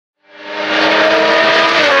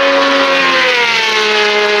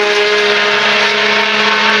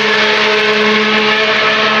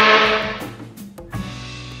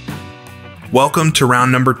Welcome to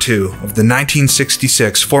round number 2 of the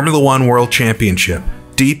 1966 Formula One World Championship,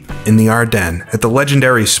 deep in the Ardennes at the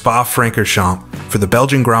legendary Spa Francorchamps for the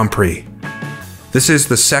Belgian Grand Prix. This is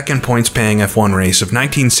the second points-paying F1 race of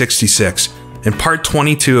 1966 and part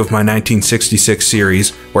 22 of my 1966 series,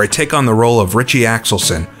 where I take on the role of Richie,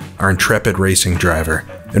 our intrepid racing driver,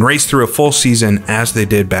 and race through a full season as they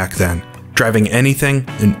did back then, driving anything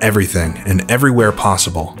and everything and everywhere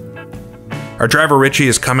possible. Our driver Richie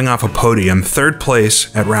is coming off a podium, 3rd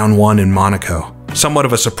place at round 1 in Monaco. Somewhat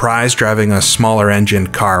of a surprise driving a smaller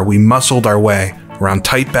engined car, we muscled our way around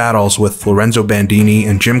tight battles with Lorenzo Bandini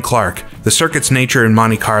and Jim Clark, the circuit's nature in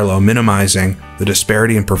Monte Carlo minimizing the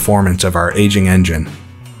disparity in performance of our aging engine.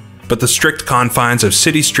 But the strict confines of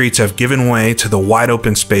city streets have given way to the wide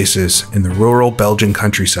open spaces in the rural Belgian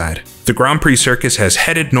countryside. The Grand Prix circus has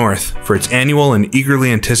headed north for its annual and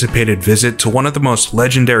eagerly anticipated visit to one of the most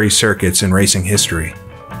legendary circuits in racing history.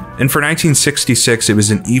 And for 1966, it was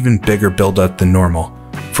an even bigger build-up than normal,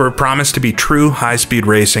 for it promised to be true high-speed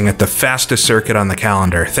racing at the fastest circuit on the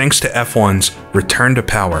calendar, thanks to F1's return to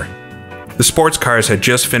power. The sports cars had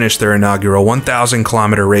just finished their inaugural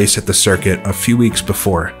 1,000-kilometer race at the circuit a few weeks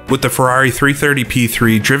before, with the Ferrari 330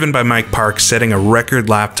 P3 driven by Mike Park setting a record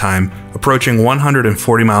lap time approaching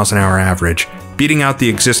 140 miles an hour average, beating out the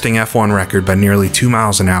existing F1 record by nearly 2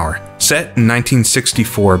 miles an hour, set in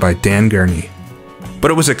 1964 by Dan Gurney. But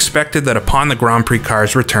it was expected that upon the Grand Prix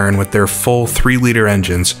cars' return with their full 3-liter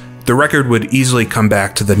engines, the record would easily come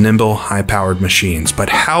back to the nimble, high-powered machines. But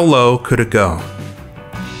how low could it go?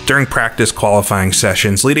 During practice qualifying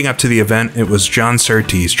sessions leading up to the event, it was John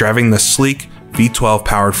Surtees driving the sleek V12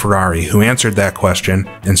 powered Ferrari who answered that question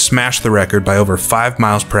and smashed the record by over 5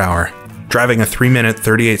 miles per hour, driving a 3-minute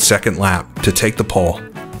 38-second lap to take the pole.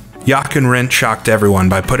 Jochen Rindt shocked everyone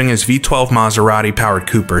by putting his V12 Maserati powered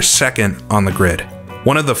Cooper second on the grid.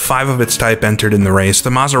 One of the 5 of its type entered in the race, the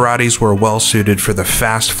Maseratis were well suited for the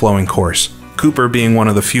fast-flowing course, Cooper being one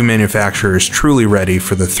of the few manufacturers truly ready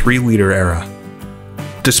for the 3-liter era.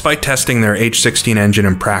 Despite testing their H16 engine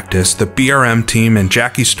in practice, the BRM team and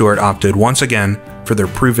Jackie Stewart opted once again for their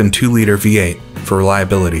proven 2-liter V8 for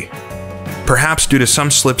reliability. Perhaps due to some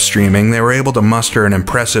slipstreaming, they were able to muster an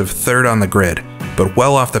impressive 3rd on the grid, but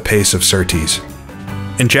well off the pace of Surtees.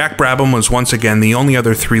 And Jack Brabham was once again the only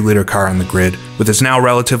other 3-liter car on the grid, with his now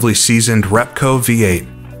relatively seasoned Repco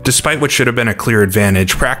V8. Despite what should have been a clear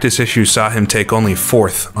advantage, practice issues saw him take only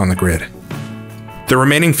 4th on the grid. The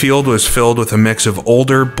remaining field was filled with a mix of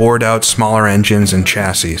older, bored-out, smaller engines and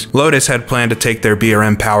chassis. Lotus had planned to take their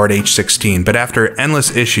BRM-powered H16, but after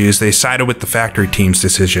endless issues, they sided with the factory team's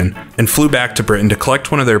decision and flew back to Britain to collect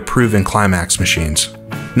one of their proven Climax machines.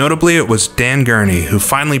 Notably, it was Dan Gurney who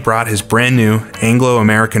finally brought his brand new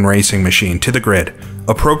Anglo-American racing machine to the grid.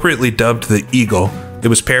 Appropriately dubbed the Eagle, it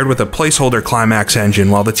was paired with a placeholder Climax engine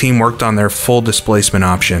while the team worked on their full displacement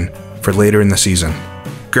option for later in the season.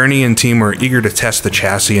 Gurney and team were eager to test the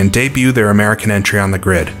chassis and debut their American entry on the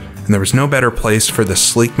grid, and there was no better place for the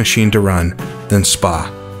sleek machine to run than Spa.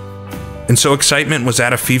 And so excitement was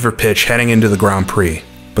at a fever pitch heading into the Grand Prix,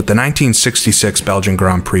 but the 1966 Belgian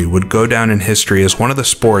Grand Prix would go down in history as one of the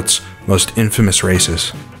sport's most infamous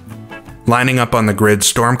races. Lining up on the grid,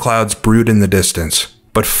 storm clouds brewed in the distance,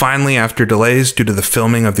 but finally, after delays due to the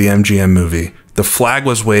filming of the MGM movie, the flag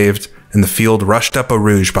was waved and the field rushed up a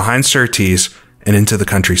rouge behind Surtees and into the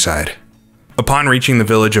countryside. Upon reaching the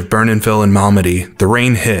village of Bournonville in Malmedy, the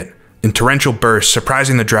rain hit in torrential bursts,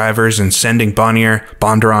 surprising the drivers and sending Bonnier,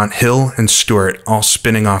 Bondurant, Hill, and Stewart all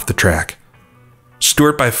spinning off the track.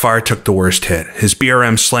 Stewart by far took the worst hit, his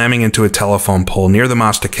BRM slamming into a telephone pole near the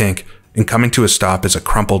Mas de Kink and coming to a stop as a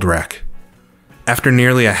crumpled wreck. After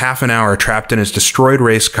nearly a half an hour trapped in his destroyed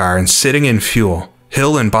race car and sitting in fuel,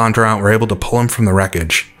 Hill and Bondurant were able to pull him from the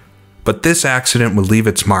wreckage. But this accident would leave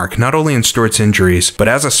its mark not only in Stewart's injuries, but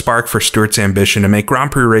as a spark for Stewart's ambition to make Grand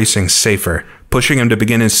Prix racing safer, pushing him to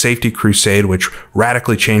begin his safety crusade which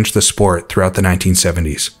radically changed the sport throughout the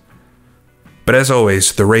 1970s. But as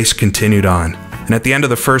always, the race continued on, and at the end of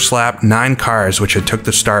the first lap, 9 cars which had took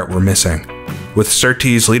the start were missing, with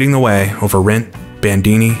Surtees leading the way over Rindt,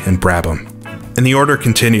 Bandini, and Brabham. And the order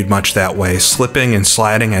continued much that way, slipping and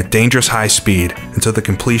sliding at dangerous high speed until the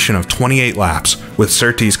completion of 28 laps, with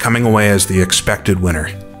Surtees coming away as the expected winner.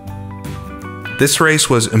 This race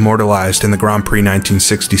was immortalized in the Grand Prix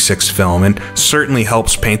 1966 film and certainly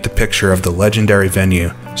helps paint the picture of the legendary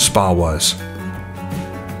venue Spa was.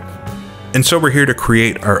 And so we're here to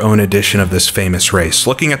create our own edition of this famous race.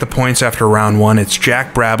 Looking at the points after round 1, it's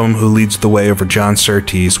Jack Brabham who leads the way over John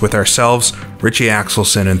Surtees, with ourselves, Richie in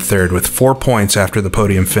 3rd with 4 points after the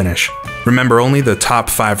podium finish. Remember, only the top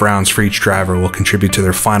 5 rounds for each driver will contribute to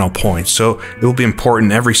their final points, so it will be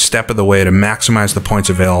important every step of the way to maximize the points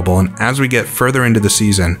available, and as we get further into the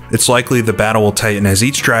season, it's likely the battle will tighten as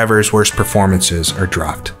each driver's worst performances are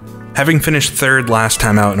dropped. Having finished 3rd last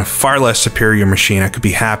time out in a far less superior machine, I could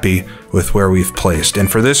be happy with where we've placed. And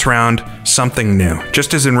for this round, something new.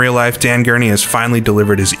 Just as in real life, Dan Gurney has finally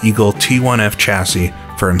delivered his Eagle T1F chassis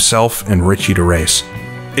for himself and Richie to race.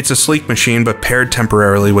 It's a sleek machine, but paired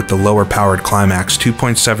temporarily with the lower powered Climax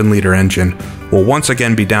 2.7 liter engine, will once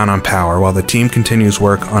again be down on power while the team continues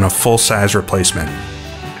work on a full-size replacement.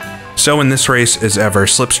 So in this race, as ever,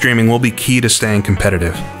 slipstreaming will be key to staying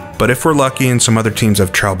competitive. But if we're lucky and some other teams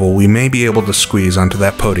have trouble, we may be able to squeeze onto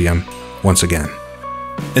that podium once again.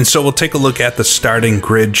 And so we'll take a look at the starting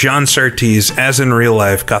grid. John Surtees, as in real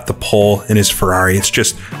life, got the pole in his Ferrari. It's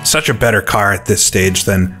just such a better car at this stage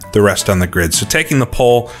than the rest on the grid. So taking the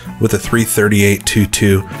pole with a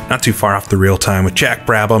 3:38.22, not too far off the real time, with Jack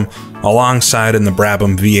Brabham alongside in the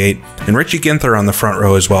Brabham V8, and Richie Ginther on the front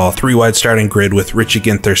row as well. 3-wide starting grid with Richie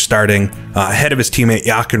Ginther starting ahead of his teammate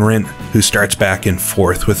Jochen Rindt, who starts back in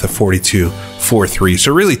 4th with a 42.43.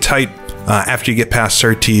 So really tight after you get past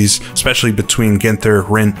Surtees, especially between Ginther,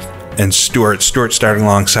 Rindt, and Stewart. Stewart starting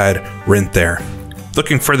alongside Rindt there.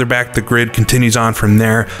 Looking further back, the grid continues on from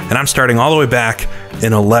there, and I'm starting all the way back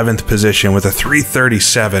in 11th position with a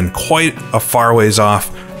 3:37, quite a far ways off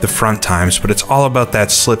the front times, but it's all about that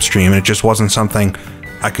slipstream, and it just wasn't something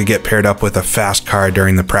I could get paired up with a fast car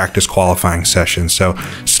during the practice qualifying session. So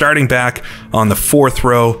starting back on the 4th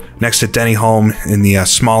row next to Denny Hulme in the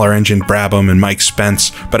smaller engine Brabham and Mike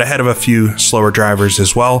Spence, but ahead of a few slower drivers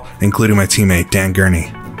as well, including my teammate Dan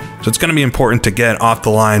Gurney. So it's going to be important to get off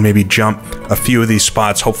the line, maybe jump a few of these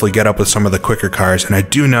spots, hopefully get up with some of the quicker cars, and I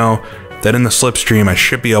do know that in the slipstream I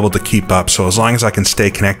should be able to keep up, so as long as I can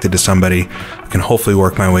stay connected to somebody, I can hopefully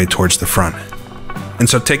work my way towards the front. And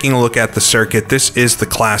so taking a look at the circuit, this is the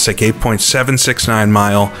classic 8.769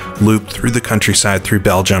 mile loop through the countryside through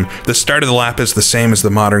Belgium. The start of the lap is the same as the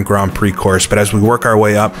modern Grand Prix course, but as we work our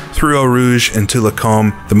way up through Eau Rouge and to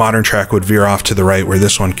Lacombe, the modern track would veer off to the right, where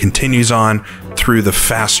this one continues on through the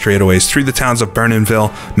fast straightaways, through the towns of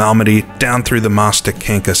Bournonville, Malmedy, down through the Mostic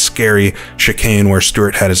Kinka scary chicane where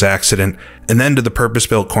Stewart had his accident, and then to the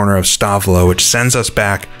purpose-built corner of Stavelot, which sends us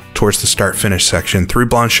back towards the start-finish section, through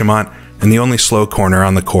Blanchimont, and the only slow corner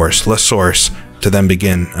on the course, La Source, to then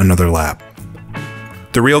begin another lap.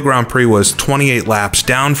 The real Grand Prix was 28 laps,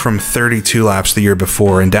 down from 32 laps the year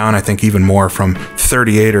before, and down I think even more from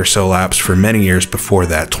 38 or so laps for many years before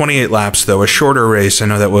that. 28 laps though, a shorter race. I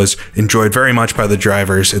know that was enjoyed very much by the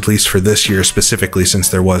drivers, at least for this year specifically since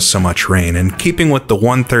there was so much rain. And keeping with the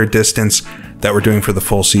 1/3 distance that we're doing for the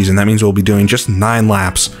full season, that means we'll be doing just 9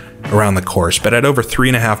 laps around the course, but at over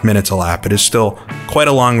 3.5 minutes a lap. It is still quite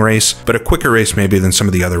a long race, but a quicker race maybe than some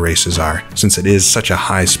of the other races are, since it is such a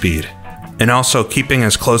high speed. And also, keeping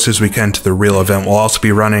as close as we can to the real event, we'll also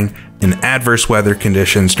be running in adverse weather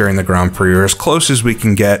conditions during the Grand Prix, or as close as we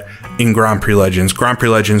can get in Grand Prix Legends. Grand Prix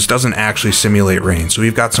Legends doesn't actually simulate rain, so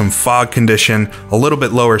we've got some fog condition, a little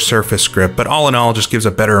bit lower surface grip, but all in all just gives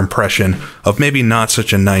a better impression of maybe not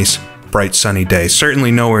such a nice bright sunny day.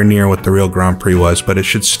 Certainly nowhere near what the real Grand Prix was, but it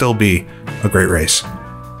should still be a great race.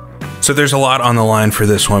 So there's a lot on the line for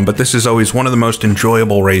this one, but this is always one of the most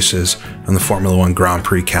enjoyable races on the Formula One Grand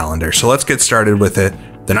Prix calendar. So let's get started with it,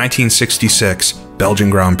 the 1966 Belgian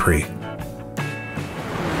Grand Prix.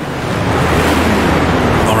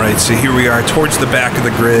 Alright, so here we are towards the back of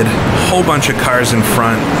the grid, a whole bunch of cars in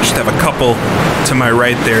front, just have a couple to my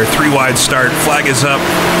right there, 3-wide start, flag is up.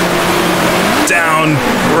 Down,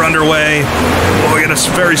 we're underway. Oh, we got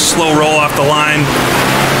a very slow roll off the line.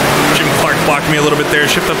 Jim Clark blocked me a little bit there.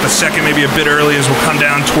 Shift up the second maybe a bit early as we'll come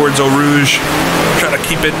down towards Eau Rouge. Try to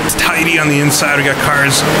keep it tidy on the inside. We got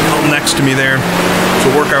cars all next to me there. So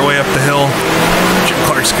we'll work our way up the hill. Jim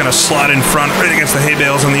Clark's gonna slot in front right against the hay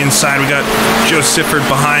bales on the inside. We got Joe Sifford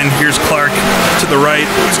behind. Here's Clark to the right.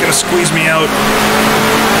 He's gonna squeeze me out.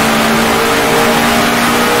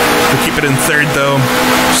 We'll keep it in third though.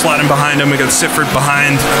 Slotting behind him. We got Sifford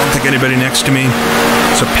behind. I don't think anybody next to me.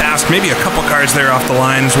 So past maybe a couple cars there off the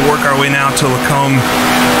lines. We'll work our way now to Lacombe.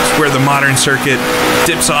 It's where the modern circuit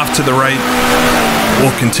dips off to the right.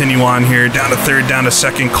 We'll continue on here. Down to third, down to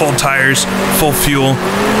second. Cold tires, full fuel.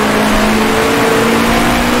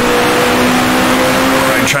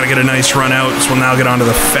 Alright, try to get a nice run out. So we'll now get onto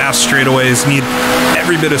the fast straightaways. Need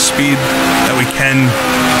every bit of speed that we can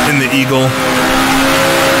in the Eagle.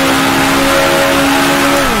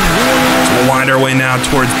 We'll wind our way now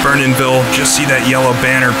towards Bournonville. Just see that yellow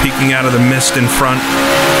banner peeking out of the mist in front.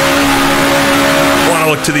 Want to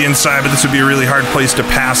look to the inside, but this would be a really hard place to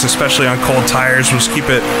pass, especially on cold tires. We'll just keep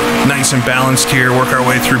it nice and balanced here, work our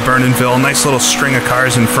way through Bournonville. Nice little string of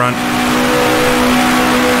cars in front.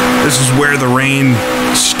 This is where the rain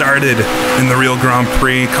started in the real Grand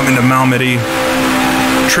Prix, coming to Malmedy.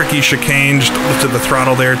 Tricky chicane, just lift to the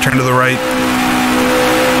throttle there, turn to the right.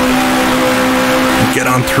 Get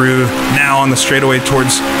on through, now on the straightaway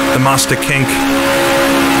towards the Mazda Kink.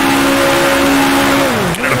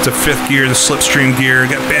 Get it up to 5th gear, the slipstream gear.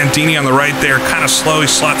 Got Bandini on the right there, kind of slow. He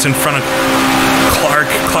slots in front of Clark.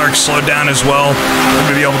 Clark slowed down as well. We're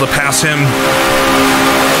going to be able to pass him.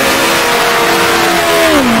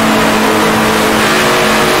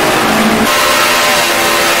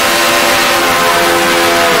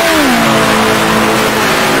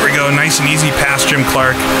 There we go, nice and easy past Jim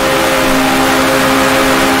Clark.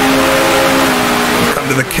 Come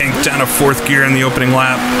to the Kink, down to 4th gear in the opening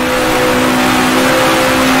lap.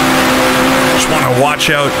 Just want to watch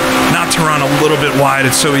out not to run a little bit wide.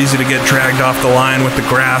 It's so easy to get dragged off the line with the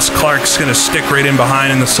grass. Clark's going to stick right in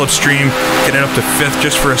behind in the slipstream, get it up to 5th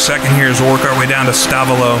just for a second here as we'll work our way down to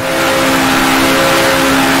Stavolo.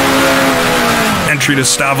 Entry to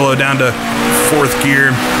Stavolo down to 4th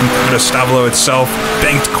gear. Come to Stavolo itself,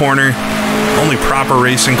 banked corner, only proper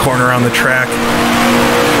racing corner on the track.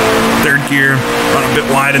 3rd gear, run a bit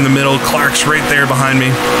wide in the middle. Clark's right there behind me.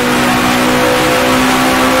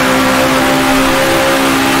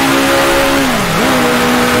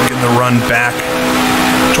 Getting the run back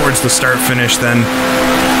towards the start-finish then.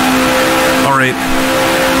 All right.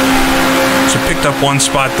 So picked up one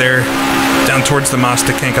spot there, down towards the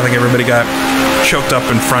Mazda Kink. I think everybody got choked up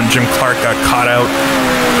in front. Jim Clark got caught out.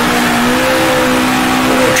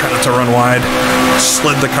 Try not to run wide.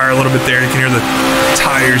 Slid the car a little bit there. You can hear the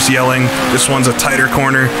tires yelling. This one's a tighter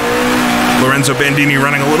corner. Lorenzo Bandini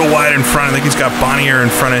running a little wide in front. I think he's got Bonnier in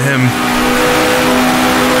front of him.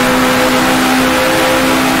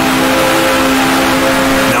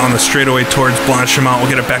 Now on the straightaway towards Blanchimont, we'll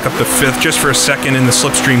get it back up to 5th just for a second in the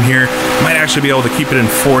slipstream here. Might actually be able to keep it in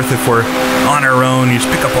 4th if we're on our own. You just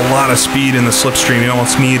pick up a lot of speed in the slipstream. You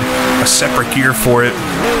almost need a separate gear for it.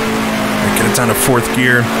 Get it down to 4th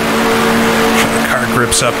gear. Try the car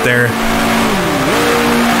grips up there.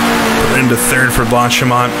 Put it into 3rd for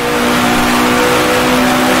Blanchimont.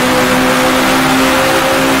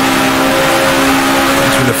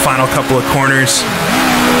 Through the final couple of corners.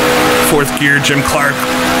 4th gear, Jim Clark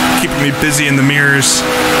keeping me busy in the mirrors.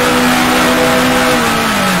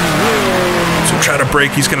 So try to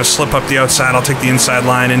brake. He's going to slip up the outside. I'll take the inside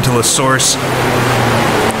line into La Source.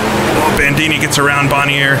 Bandini gets around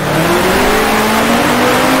Bonnier.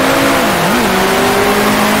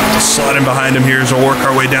 Slot in behind him here as we'll work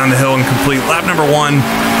our way down the hill and complete lap number 1.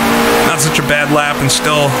 Not such a bad lap, and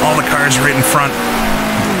still all the cars right in front.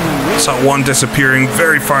 Saw one disappearing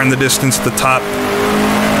very far in the distance at the top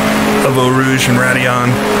of Eau Rouge and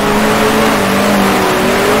Radillon.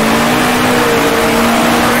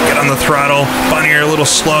 Get on the throttle. Bonnier a little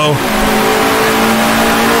slow.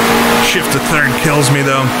 Shift to 3rd kills me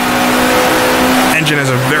though. Engine has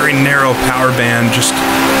a very narrow power band, just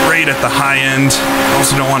right at the high end.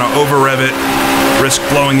 Also don't want to over rev it, risk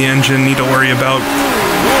blowing the engine, need to worry about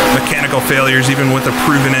mechanical failures even with a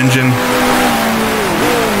proven engine.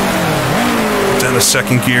 Down to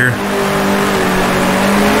 2nd gear.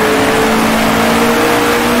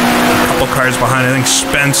 A couple cars behind, I think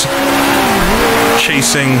Spence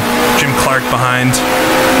chasing Jim Clark behind.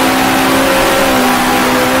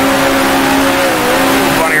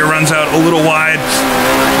 Runs out a little wide,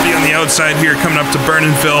 be on the outside here coming up to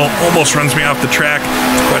Bournonville, almost runs me off the track.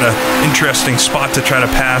 It's quite an interesting spot to try to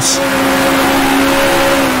pass.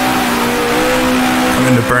 Come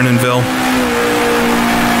into Bournonville,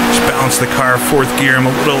 just balance the car, 4th gear. I'm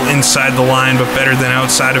a little inside the line but better than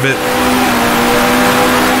outside of it.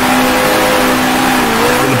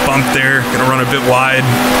 With a bump there, gonna run a bit wide,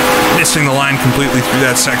 missing the line completely through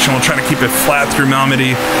that section. We'll try to keep it flat through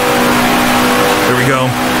Malmedy. There we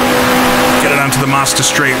go. Get it onto the Mazda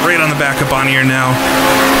straight, right on the back of Bonnier now.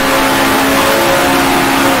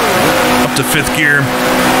 Up to 5th gear.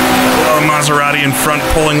 Maserati in front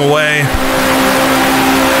pulling away.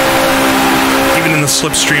 Even in the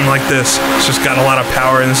slipstream like this, it's just got a lot of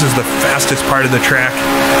power, and this is the fastest part of the track.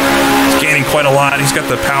 It's gaining quite a lot. He's got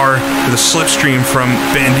the power to the slipstream from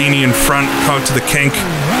Bandini in front, out to the Kink.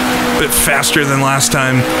 A bit faster than last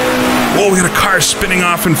time. Whoa, we got a car spinning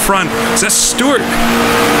off in front. Is that Stewart?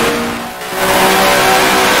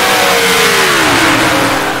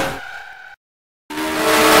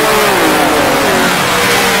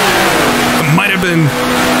 It might have been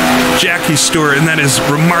Jackie Stewart, and that is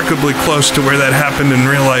remarkably close to where that happened in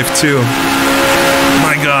real life, too.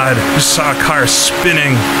 My God, just saw a car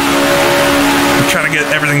spinning. I'm trying to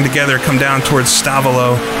get everything together, come down towards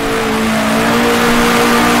Stavolo.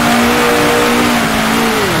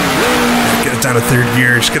 Get it down to third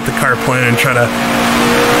gear, just get the car planted and try to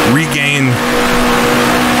regain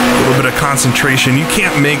a little bit of concentration. You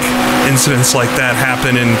can't make incidents like that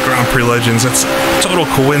happen in Grand Prix Legends. It's total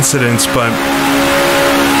coincidence, but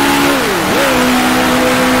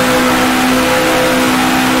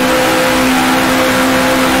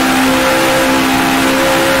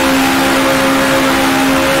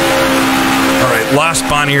lost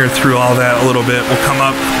Bonnier through all that a little bit. We'll come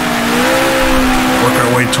up, work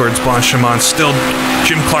our way towards Blanchimont. Still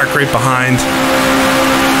Jim Clark right behind.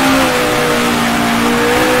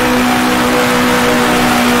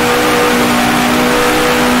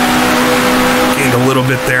 Gained a little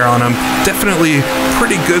bit there on him. Definitely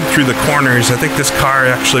pretty good through the corners. I think this car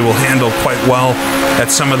actually will handle quite well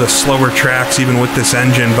at some of the slower tracks, even with this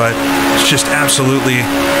engine, but it's just absolutely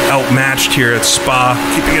outmatched here at Spa.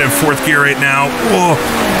 Keeping it in fourth gear right now. Whoa.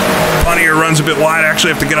 Bonnier runs a bit wide. I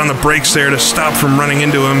actually have to get on the brakes there to stop from running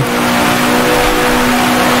into him.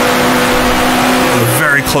 A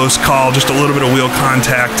very close call, just a little bit of wheel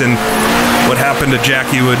contact, and what happened to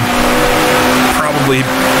Jackie would probably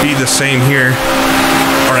be the same here.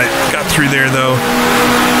 All right, got through there though.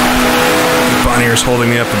 Bonnier's holding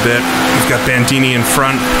me up a bit. We've got Bandini in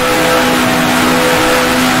front.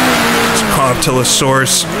 Call up to La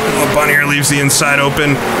Source. Oh, Bonnier leaves the inside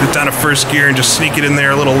open. Get down to first gear and just sneak it in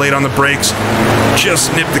there a little late on the brakes.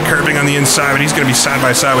 Just nipped the curbing on the inside, but he's going to be side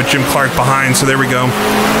by side with Jim Clark behind, so there we go.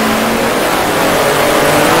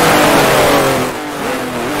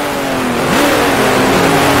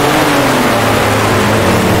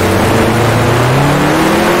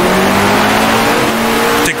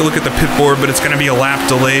 Look at the pit board, but it's going to be a lap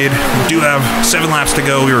delayed. We do have 7 laps to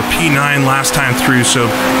go. We were P9 last time through, so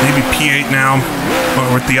maybe P8 now, or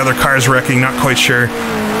with the other cars wrecking, not quite sure.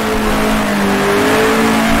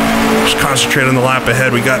 Just concentrate on the lap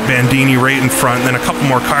ahead. We got Bandini right in front, and then a couple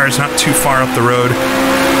more cars not too far up the road.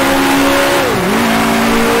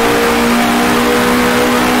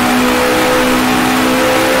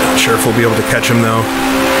 Not sure if we'll be able to catch him though.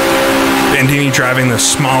 Bandini driving the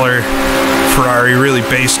smaller Ferrari, really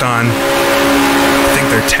based on, I think,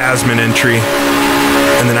 their Tasman entry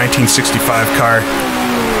in the 1965 car.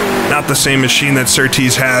 Not the same machine that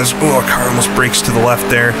Surtees has. Oh, a car almost breaks to the left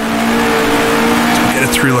there. Get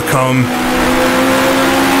it through Lacombe.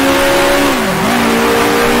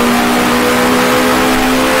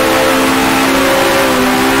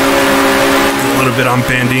 A little bit on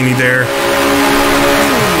Bandini there.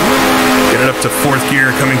 Get it up to fourth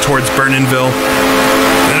gear, coming towards Bernonville.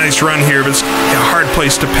 A nice run here, but it's a hard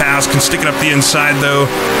place to pass. Can stick it up the inside though.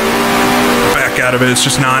 Back out of it. It's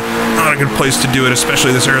just not a good place to do it,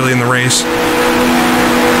 especially this early in the race.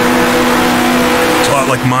 It's a lot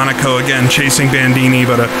like Monaco, again, chasing Bandini,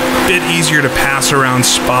 but a bit easier to pass around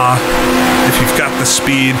Spa if you've got the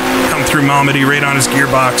speed. Come through Malmedy right on his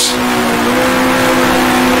gearbox.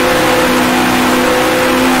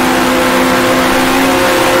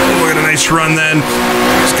 Nice run then.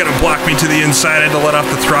 Just gonna block me to the inside. I had to let off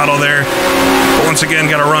the throttle there. But once again,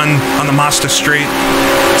 gotta run on the Mazda straight,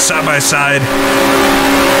 side by side.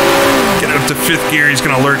 Get it up to fifth gear. He's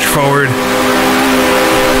gonna lurch forward.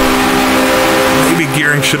 Maybe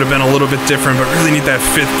gearing should have been a little bit different, but really need that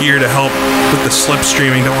fifth gear to help with the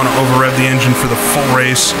slipstreaming. Don't want to over rev the engine for the full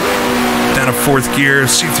race. Down to fourth gear.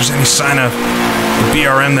 See if there's any sign of the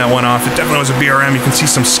BRM that went off. It definitely was a BRM. You can see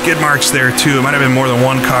some skid marks there too. It might have been more than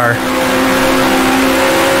one car.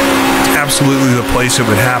 It's absolutely the place it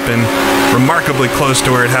would happen. Remarkably close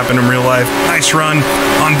to where it happened in real life. Nice run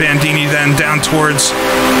on Bandini then down towards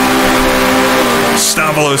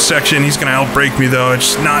Stavolo section. He's going to outbrake me though.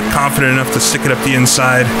 It's just not confident enough to stick it up the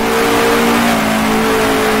inside.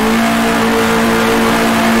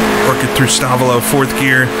 Work it through Stavolo, fourth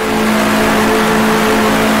gear.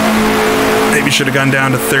 Maybe should have gone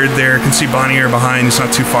down to third there. Can see Bonnier behind. He's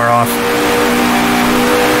not too far off.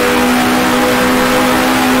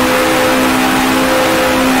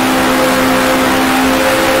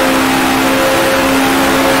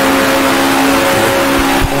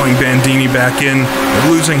 Pulling Bandini back in.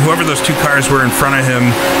 They're losing whoever those two cars were in front of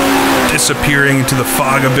him. Disappearing into the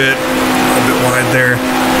fog a bit. A little bit wide there.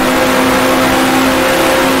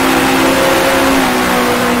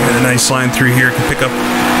 Got a nice line through here. Can pick up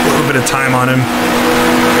a little bit of time on him.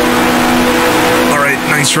 All right,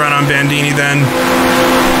 nice run on Bandini then.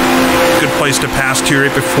 Good place to pass to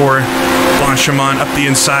right before Blanchimont up the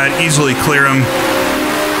inside. Easily clear him.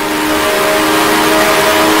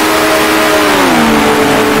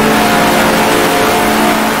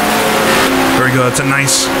 go. It's a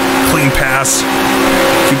nice, clean pass.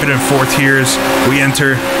 Keep it in fourth here as we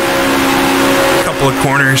enter a couple of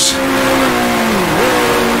corners.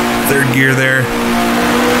 Third gear there.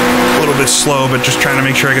 A little bit slow, but just trying to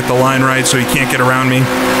make sure I get the line right so he can't get around me.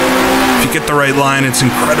 If you get the right line, it's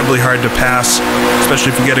incredibly hard to pass,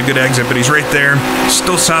 especially if you get a good exit, but he's right there.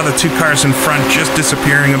 Still saw the two cars in front just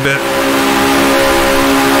disappearing a bit.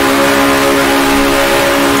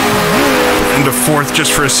 Into fourth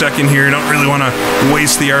just for a second here. Don't really want to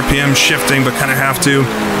waste the RPM shifting, but kind of have to.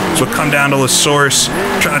 So come down to the source.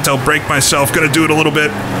 Trying to outbrake myself. Gonna do it a little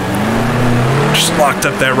bit. Just locked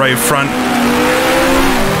up that right front.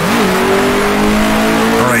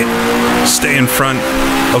 Alright, stay in front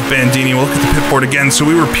of Bandini. We'll look at the pit board again. So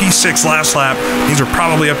we were P6 last lap. These are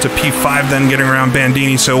probably up to P5 then, getting around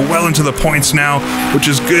Bandini. So well into the points now, which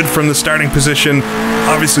is good from the starting position.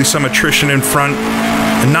 Obviously some attrition in front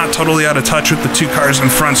and not totally out of touch with the two cars in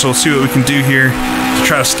front. So we'll see what we can do here to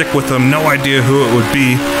try to stick with them. No idea who it would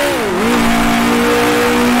be.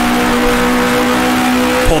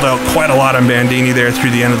 Pulled out quite a lot on Bandini there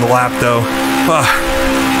through the end of the lap though.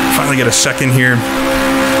 Finally get a second here.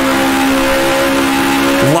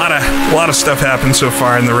 A lot of stuff happened so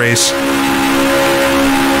far in the race.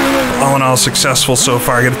 All in all, successful so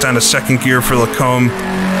far. Get it down to second gear for Lacombe.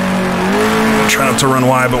 Try not to run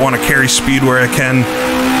wide, but want to carry speed where I can.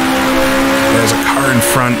 There's a car in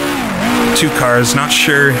front. Two cars. Not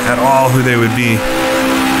sure at all who they would be.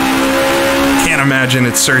 Can't imagine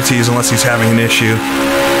it's Surtees unless he's having an issue.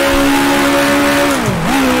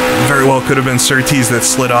 Very well could have been Surtees that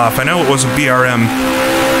slid off. I know it was a BRM.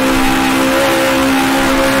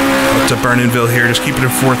 To Burnenville here, just keep it in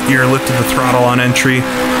fourth gear, lifted the throttle on entry,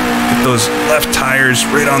 get those left tires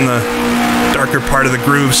right on the darker part of the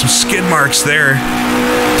groove. Some skid marks there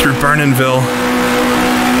through Burnenville.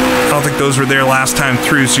 I don't think those were there last time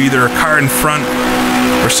through, so either a car in front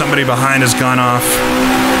or somebody behind has gone off.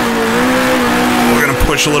 We're gonna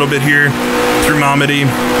push a little bit here through Malmedy.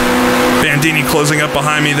 Bandini closing up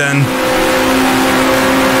behind me then.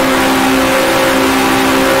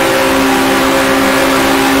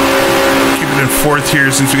 In fourth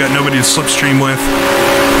here since we got nobody to slipstream with.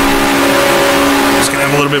 He's gonna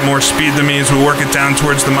have a little bit more speed than me as we work it down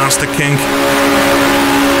towards the Mazda kink.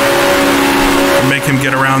 Make him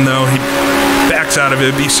get around though. He backs out of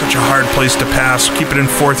it. It'd be such a hard place to pass. Keep it in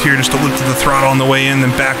fourth here just to lift the throttle on the way in,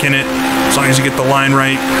 then back in it. As long as you get the line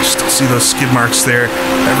right. Still see those skid marks there.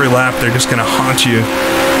 Every lap they're just gonna haunt you.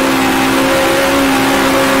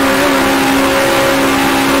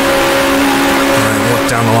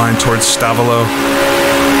 Down the line towards Stavolo.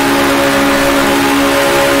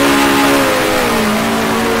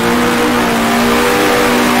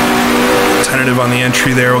 Tentative on the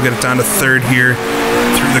entry there. We'll get it down to third here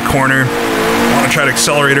through the corner. Want to try to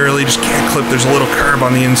accelerate early, just can't clip. There's a little curb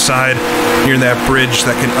on the inside near that bridge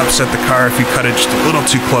that can upset the car if you cut it just a little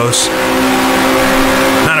too close.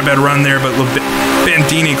 Not a bad run there, but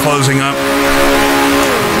Bandini closing up.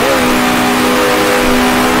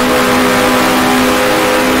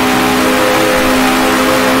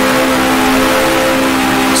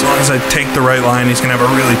 As long as I take the right line, he's going to have a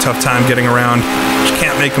really tough time getting around. Just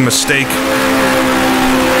can't make a mistake.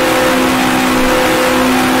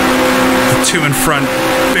 The two in front,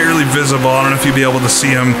 barely visible. I don't know if you'll be able to see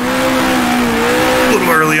him. A little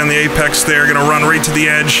early on the apex there. Going to run right to the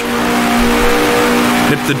edge.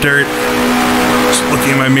 Nip the dirt. Just looking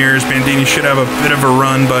at my mirrors. Bandini should have a bit of a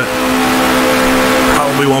run, but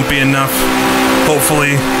probably won't be enough.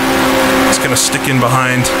 Hopefully, he's going to stick in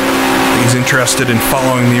behind. He's interested in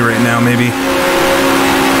following me right now, maybe.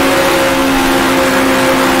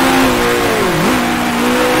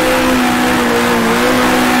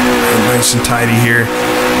 And nice and tidy here.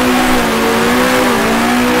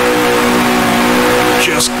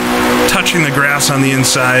 Just touching the grass on the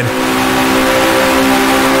inside.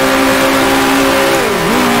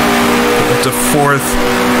 Up to fourth.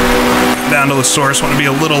 Down to the source. Want to be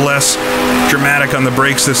a little less dramatic on the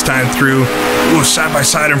brakes this time through. Ooh, side by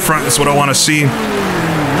side in front. That's what I want to see. Right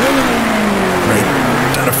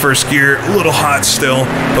down to first gear. A little hot still,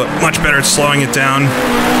 but much better at slowing it down.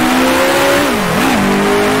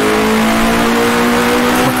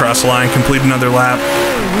 Across the line, complete another lap.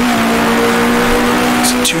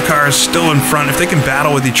 So two cars still in front. If they can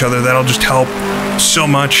battle with each other, that'll just help so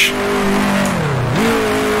much.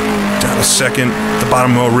 Down to second, the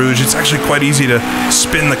bottom of Eau Rouge. It's actually quite easy to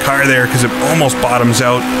spin the car there because it almost bottoms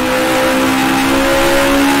out.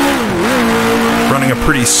 Running a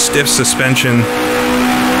pretty stiff suspension,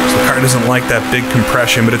 so the car doesn't like that big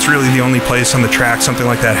compression, but it's really the only place on the track something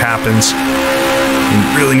like that happens. You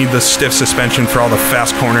really need the stiff suspension for all the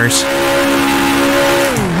fast corners.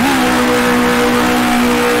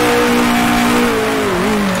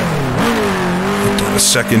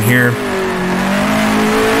 second here.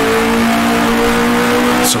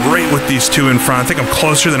 So right with these two in front, I think I'm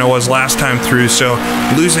closer than I was last time through, so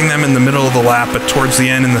losing them in the middle of the lap, but towards the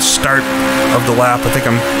end and the start of the lap, I think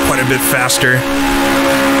I'm quite a bit faster.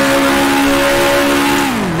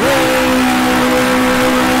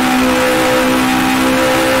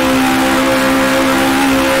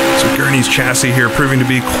 So Gurney's chassis here proving to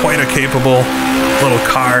be quite a capable little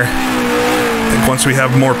car. I think once we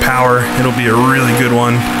have more power, it'll be a really good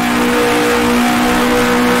one.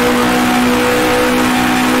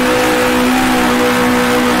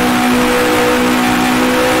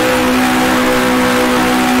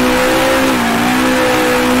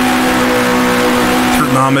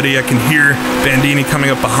 I can hear Bandini coming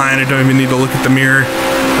up behind. I don't even need to look at the mirror.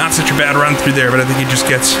 Not such a bad run through there, but I think he just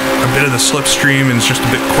gets a bit of the slipstream and is just a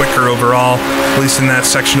bit quicker overall, at least in that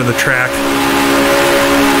section of the track.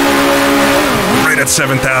 Right at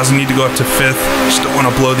 7,000, need to go up to 5th. Just don't want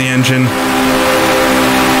to blow the engine.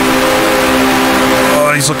 Oh,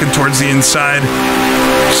 he's looking towards the inside.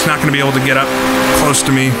 Just not going to be able to get up close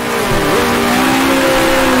to me.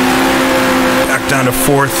 Back down to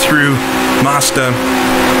 4th through Mazda.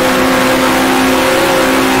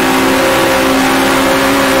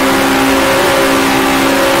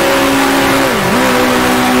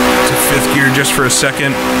 To 5th gear just for a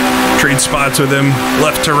second. Trade spots with him,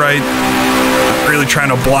 left to right. Really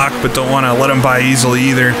trying to block, but don't want to let him by easily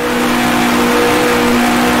either.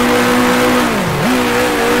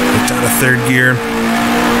 Down to 3rd gear.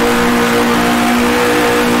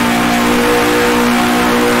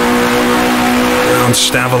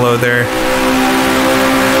 Stavolo there.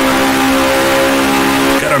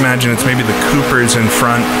 Gotta imagine it's maybe the Coopers in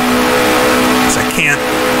front. So I can't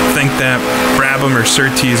think that Brabham or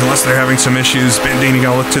Surtees, unless they're having some issues. Bandini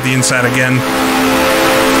gonna look to the inside again.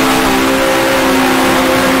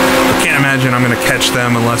 I can't imagine I'm gonna catch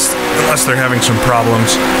them unless they're having some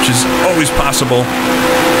problems, which is always possible.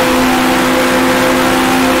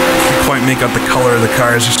 Can't quite make out the color of the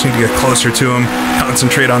cars, just need to get closer to them,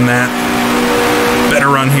 concentrate on that. Better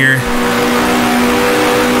run here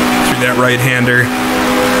through that right-hander.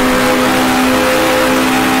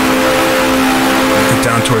 Get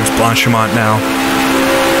down towards Blanchimont now.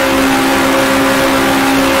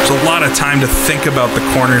 There's a lot of time to think about the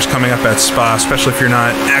corners coming up at Spa, especially if you're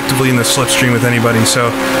not actively in the slipstream with anybody, so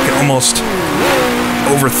you can almost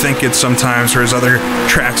overthink it sometimes, whereas other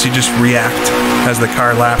tracks you just react as the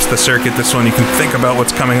car laps the circuit. This one you can think about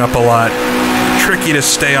what's coming up a lot. Tricky to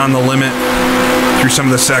stay on the limit through some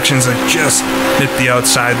of the sections that just nip the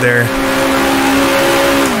outside there.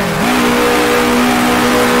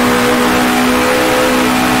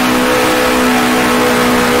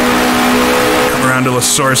 Come around to La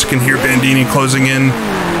Source, can hear Bandini closing in.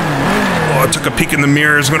 Oh, I took a peek in the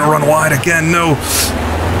mirror, is going to run wide again, no.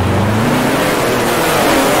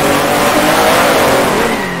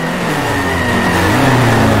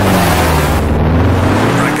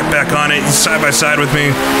 On it, he's side by side with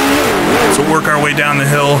me, so work our way down the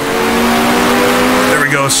hill. There we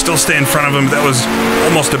go, still stay in front of him. That was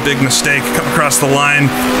almost a big mistake. Come across the line,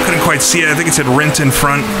 couldn't quite see it. I think it said Rint in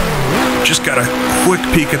front. Just got a quick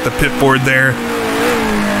peek at the pit board there.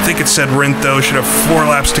 I think it said Rint though. Should have 4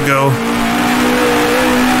 laps to go.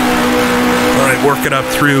 All right, work it up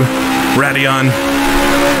through Radion.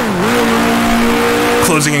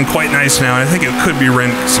 Closing in quite nice now. I think it could be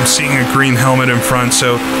Rint because I'm seeing a green helmet in front,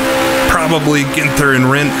 so probably Ginther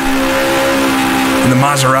and Rint. And the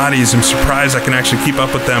Maseratis, I'm surprised I can actually keep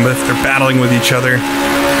up with them, but if they're battling with each other,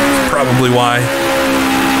 that's probably why.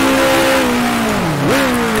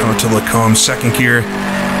 Coming to Lacombe, 2nd gear.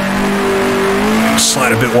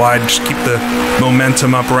 Slide a bit wide, just keep the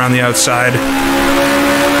momentum up around the outside.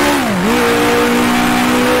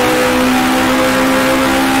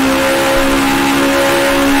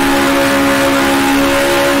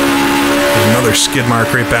 Another skid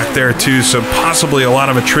mark right back there too, so possibly a lot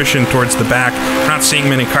of attrition towards the back. We're not seeing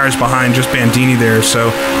many cars behind, just Bandini there,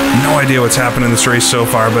 so no idea what's happened in this race so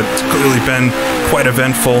far, but it's clearly been quite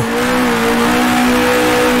eventful.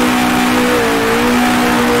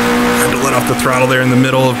 Had to let off the throttle there in the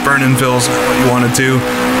middle of Bernonville's what you want to do.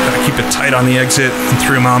 Gotta keep it tight on the exit and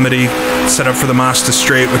through Mamadi. Set up for the Mazda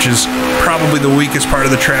straight, which is probably the weakest part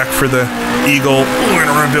of the track for the Eagle. We're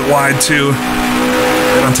gonna run a bit wide too.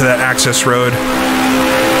 Get onto that access road.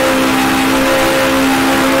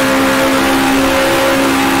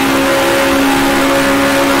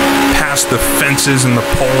 Past the fences and the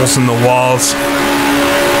poles and the walls.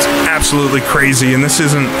 It's absolutely crazy, and this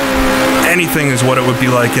isn't anything as what it would be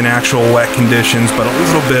like in actual wet conditions, but a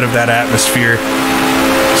little bit of that atmosphere.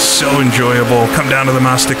 So enjoyable. Come down to the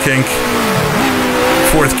Mazda kink.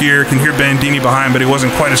 4th gear. Can hear Bandini behind, but he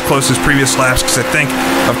wasn't quite as close as previous laps because I think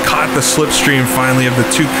I've caught the slipstream finally of the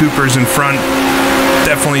 2 Coopers in front.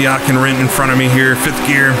 Definitely Yak and Rint in front of me here. 5th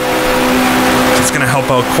gear. It's going to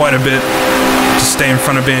help out quite a bit to stay in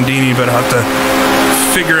front of Bandini, but I'll have to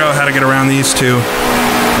figure out how to get around these two.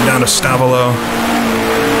 Down to Stavolo.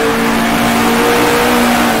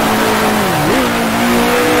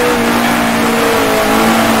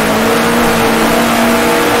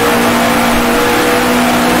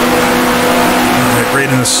 Right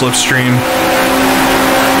in the slipstream.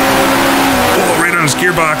 Oh, right on his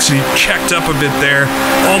gearbox. He checked up a bit there.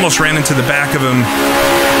 Almost ran into the back of him.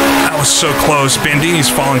 That was so close. Bandini's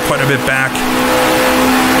fallen quite a bit back.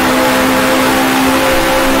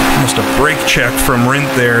 Almost a brake check from Rint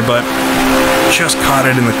there, but just caught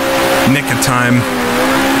it in the nick of time.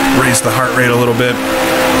 Raised the heart rate a little bit.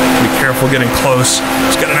 Be careful getting close.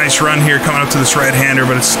 He's got a nice run here coming up to this right-hander,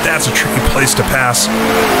 but that's a tricky place to pass.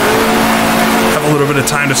 Have a little bit of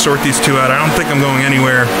time to sort these two out. I don't think I'm going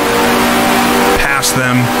anywhere past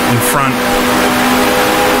them in front.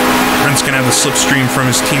 Rint's going to have the slipstream from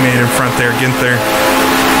his teammate in front there, Ginther.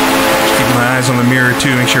 Just keeping my eyes on the mirror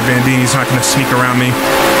too, make sure Bandini's not going to sneak around me.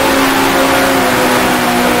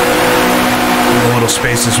 A little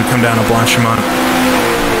space as we come down to Blanchimont.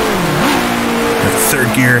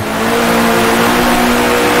 3rd gear.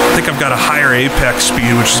 I think I've got a higher apex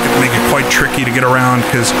speed, which is going to make it quite tricky to get around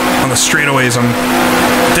because on the straightaways I'm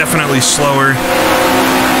definitely slower.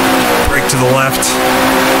 Brake to the left.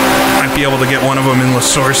 Might be able to get one of them in La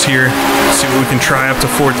Source here. See what we can try up to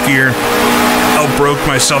 4th gear. Outbroke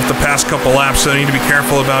myself the past couple laps, so I need to be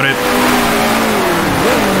careful about it.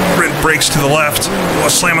 Rint brakes to the left. Oh,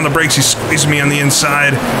 slam on the brakes, he squeezed me on the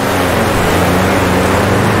inside.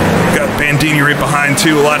 Got Bandini right behind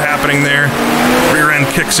too, a lot happening there. Rear end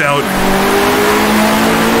kicks out.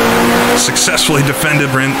 Successfully defended,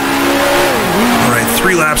 Rint. Alright,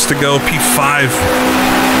 3 laps to go, P5.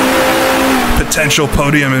 Potential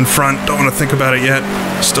podium in front, don't want to think about it yet.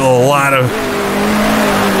 Still a lot of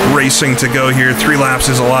racing to go here. 3 laps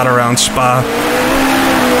is a lot around Spa.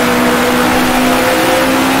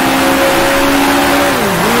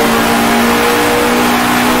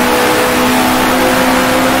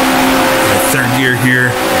 Gear here,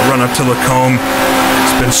 run up to Lacombe.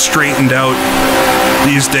 It's been straightened out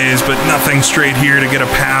these days, but nothing straight here to get a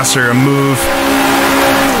pass or a move.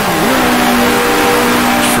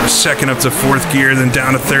 For a second up to 4th gear, then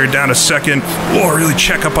down to 3rd, down to 2nd. Whoa, really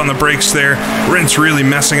check up on the brakes there. Rint's really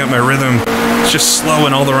messing up my rhythm. It's just slow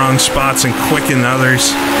in all the wrong spots and quick in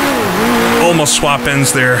others. Almost swap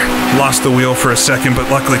ends there. Lost the wheel for a second, but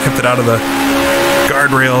luckily kept it out of the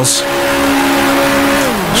guardrails.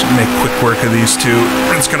 Should make quick work of these two.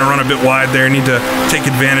 Rint's going to run a bit wide there. Need to take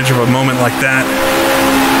advantage of a moment like that.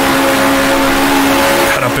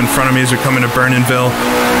 Cut up in front of me as we come into Burnenville.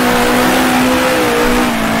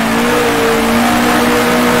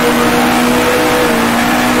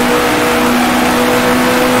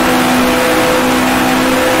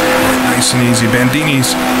 Nice and easy.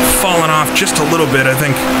 Bandini's fallen off just a little bit. I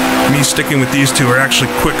think me sticking with these two are actually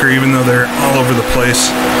quicker, even though they're all over the place.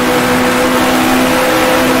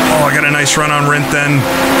 Oh, I got a nice run on Rint then.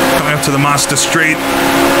 Coming up to the Mazda straight.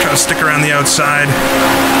 Try to stick around the outside.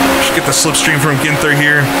 Should get the slipstream from Ginther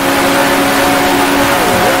here.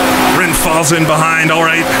 Rint falls in behind. All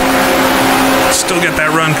right. Still get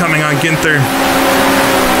that run coming on Ginther.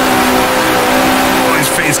 Oh,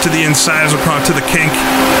 he's phased to the inside as we'll come up to the kink.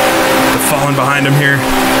 They're falling behind him here.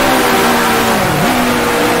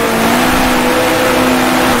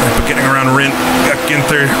 But getting around Rint, got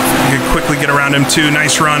Ginther. You can quickly get around him too.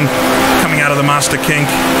 Nice run coming out of the Mazda kink.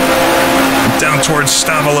 Down towards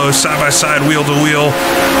Stavolo, side by side, wheel to wheel.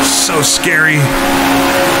 So scary.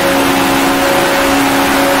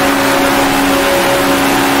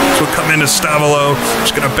 So we'll come into Stavolo.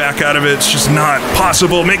 Just gonna back out of it. It's just not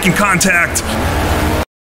possible. Making contact.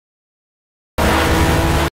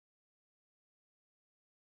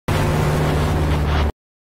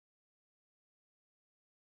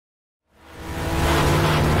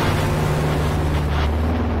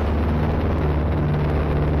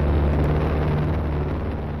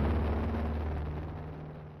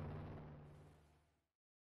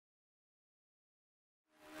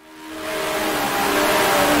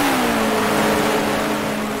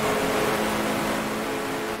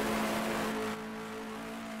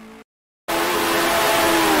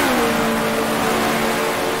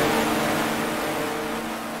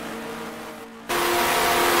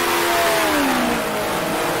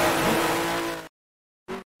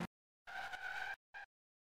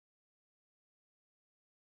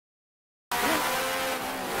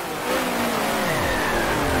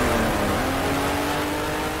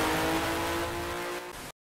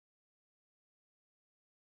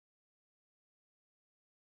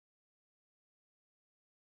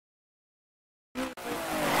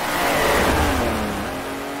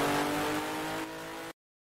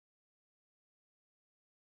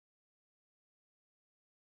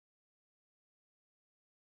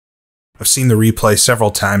 I've seen the replay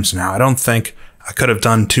several times now. I don't think I could have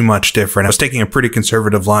done too much different. I was taking a pretty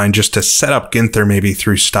conservative line just to set up Günther maybe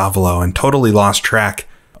through Stavolo and totally lost track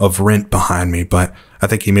of Rindt behind me, but I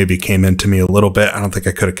think he maybe came into me a little bit. I don't think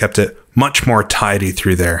I could have kept it much more tidy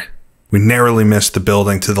through there. We narrowly missed the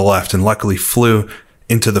building to the left and luckily flew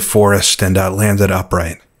into the forest and landed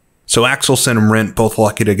upright. So Axelsen and Rindt both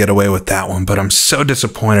lucky to get away with that one, but I'm so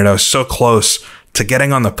disappointed. I was so close to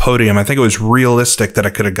getting on the podium. I think it was realistic that I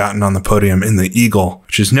could have gotten on the podium in the Eagle,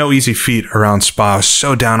 which is no easy feat around Spa. I was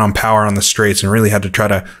so down on power on the straights and really had to try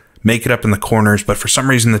to make it up in the corners, but for some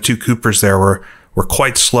reason the two Coopers there were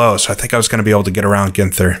quite slow, so I think I was going to be able to get around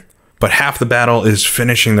Günther. But half the battle is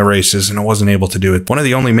finishing the races, and I wasn't able to do it. One of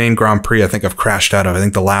the only main Grand Prix I think I've crashed out of. I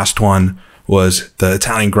think the last one was the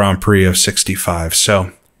Italian Grand Prix of '65.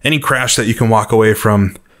 So any crash that you can walk away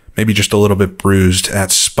from maybe just a little bit bruised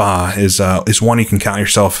at Spa is one you can count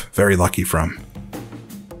yourself very lucky from.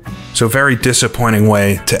 So very disappointing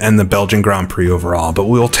way to end the Belgian Grand Prix overall, but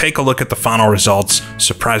we'll take a look at the final results.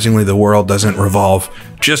 Surprisingly, the world doesn't revolve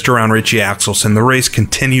just around Richie Axelsen. The race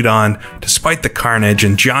continued on despite the carnage,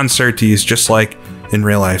 and John Surtees, just like in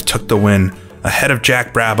real life, took the win ahead of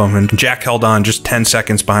Jack Brabham, and Jack held on just 10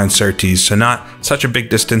 seconds behind Surtees, so not such a big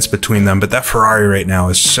distance between them, but that Ferrari right now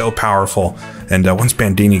is so powerful, and once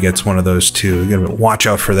Bandini gets one of those two, you gotta watch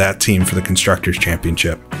out for that team for the Constructors'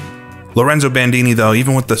 Championship. Lorenzo Bandini, though,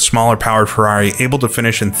 even with the smaller powered Ferrari, able to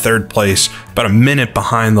finish in third place, about a minute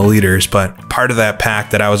behind the leaders, but part of that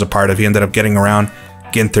pack that I was a part of, he ended up getting around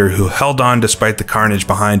Günther, who held on despite the carnage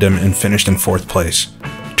behind him and finished in fourth place.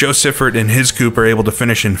 Joe Siffert and his Cooper able to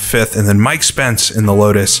finish in fifth, and then Mike Spence in the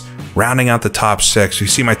Lotus rounding out the top six. You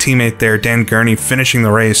see my teammate there, Dan Gurney, finishing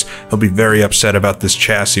the race. He'll be very upset about this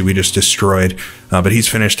chassis we just destroyed, but he's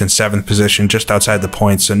finished in seventh position, just outside the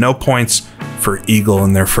points, so no points for Eagle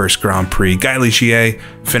in their first Grand Prix. Guy Ligier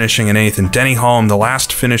finishing in eighth, and Denny Holm, the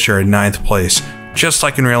last finisher, in ninth place. Just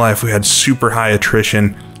like in real life, we had super high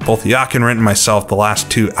attrition. Both Jack and Rindt and myself, the last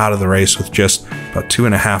two out of the race with just about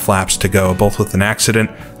 2.5 laps to go, both with an accident.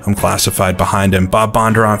 I'm classified behind him. Bob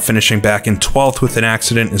Bondurant finishing back in 12th with an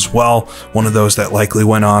accident as well. One of those that likely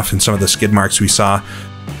went off in some of the skid marks we saw.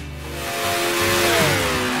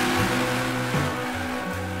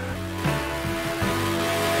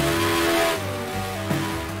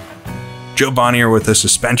 Joe Bonnier with a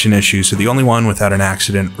suspension issue, so the only one without an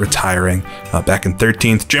accident retiring. Back in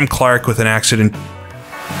 13th, Jim Clark with an accident.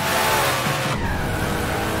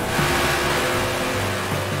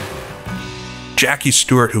 Jackie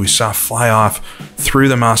Stewart, who we saw fly off through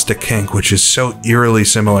the Mazda kink, which is so eerily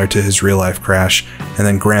similar to his real-life crash. And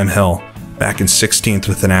then Graham Hill, back in 16th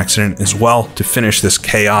with an accident as well, to finish this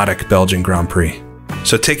chaotic Belgian Grand Prix.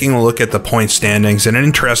 So taking a look at the point standings, and an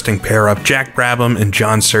interesting pair-up, Jack Brabham and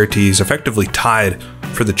John Surtees effectively tied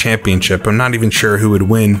for the championship. I'm not even sure who would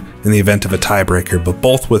win in the event of a tiebreaker, but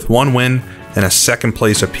both with one win and a second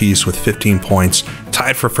place apiece with 15 points,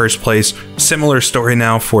 tied for first place. Similar story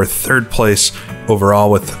now for third place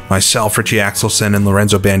overall, with myself, Richie Axelsen, and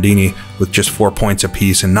Lorenzo Bandini with just 4 points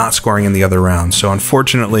apiece and not scoring in the other round. So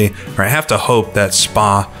unfortunately, I have to hope that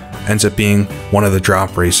Spa ends up being one of the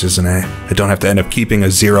drop races, and I don't have to end up keeping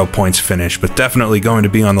a 0 points finish, but definitely going to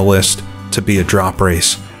be on the list to be a drop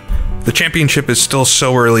race. The championship is still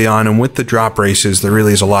so early on, and with the drop races, there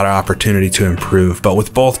really is a lot of opportunity to improve. But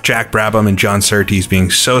with both Jack Brabham and John Surtees being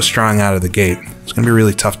so strong out of the gate, it's going to be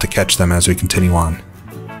really tough to catch them as we continue on.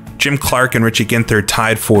 Jim Clark and Richie Günther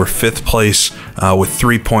tied for 5th place with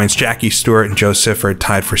 3 points. Jackie Stewart and Joe Siffert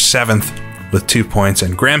tied for 7th with 2 points.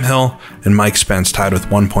 And Graham Hill and Mike Spence tied with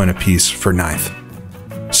 1 point apiece for 9th.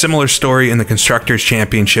 Similar story in the Constructors'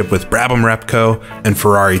 Championship with Brabham Repco and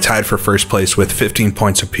Ferrari tied for first place with 15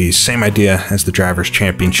 points apiece. Same idea as the Drivers'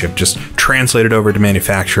 Championship, just translated over to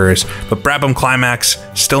manufacturers. But Brabham Climax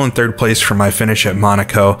still in third place for my finish at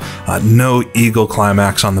Monaco. No Eagle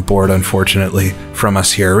Climax on the board, unfortunately, from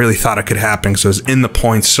us here. I really thought it could happen because I was in the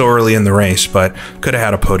points so early in the race, but could have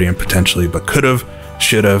had a podium potentially, but could have.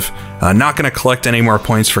 Should have. Not going to collect any more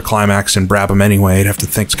points for Climax and Brabham anyway. I'd have to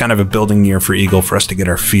think it's kind of a building year for Eagle for us to get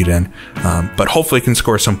our feet in. But hopefully can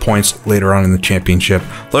score some points later on in the championship.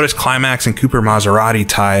 Lotus Climax and Cooper Maserati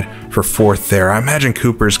tied for 4th there. I imagine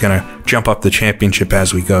Cooper's going to jump up the championship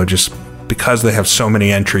as we go, just because they have so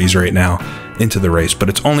many entries right now into the race. But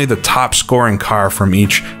it's only the top scoring car from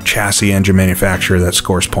each chassis engine manufacturer that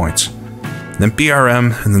scores points. Then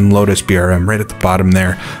BRM, and then Lotus BRM right at the bottom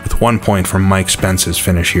there, with 1 point from Mike Spence's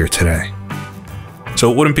finish here today.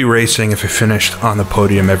 So it wouldn't be racing if it finished on the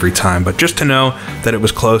podium every time, but just to know that it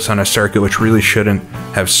was close on a circuit which really shouldn't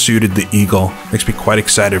have suited the Eagle makes me quite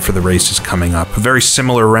excited for the races coming up. A very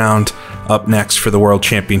similar round up next for the World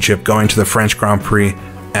Championship, going to the French Grand Prix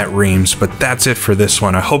at Reims. But that's it for this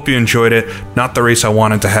one. I hope you enjoyed it. Not the race I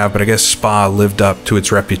wanted to have, but I guess Spa lived up to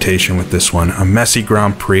its reputation with this one. A messy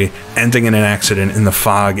Grand Prix, ending in an accident in the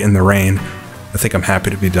fog, in the rain. I think I'm happy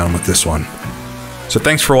to be done with this one. So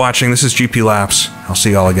thanks for watching. This is GPLaps. I'll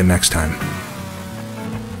see y'all again next time.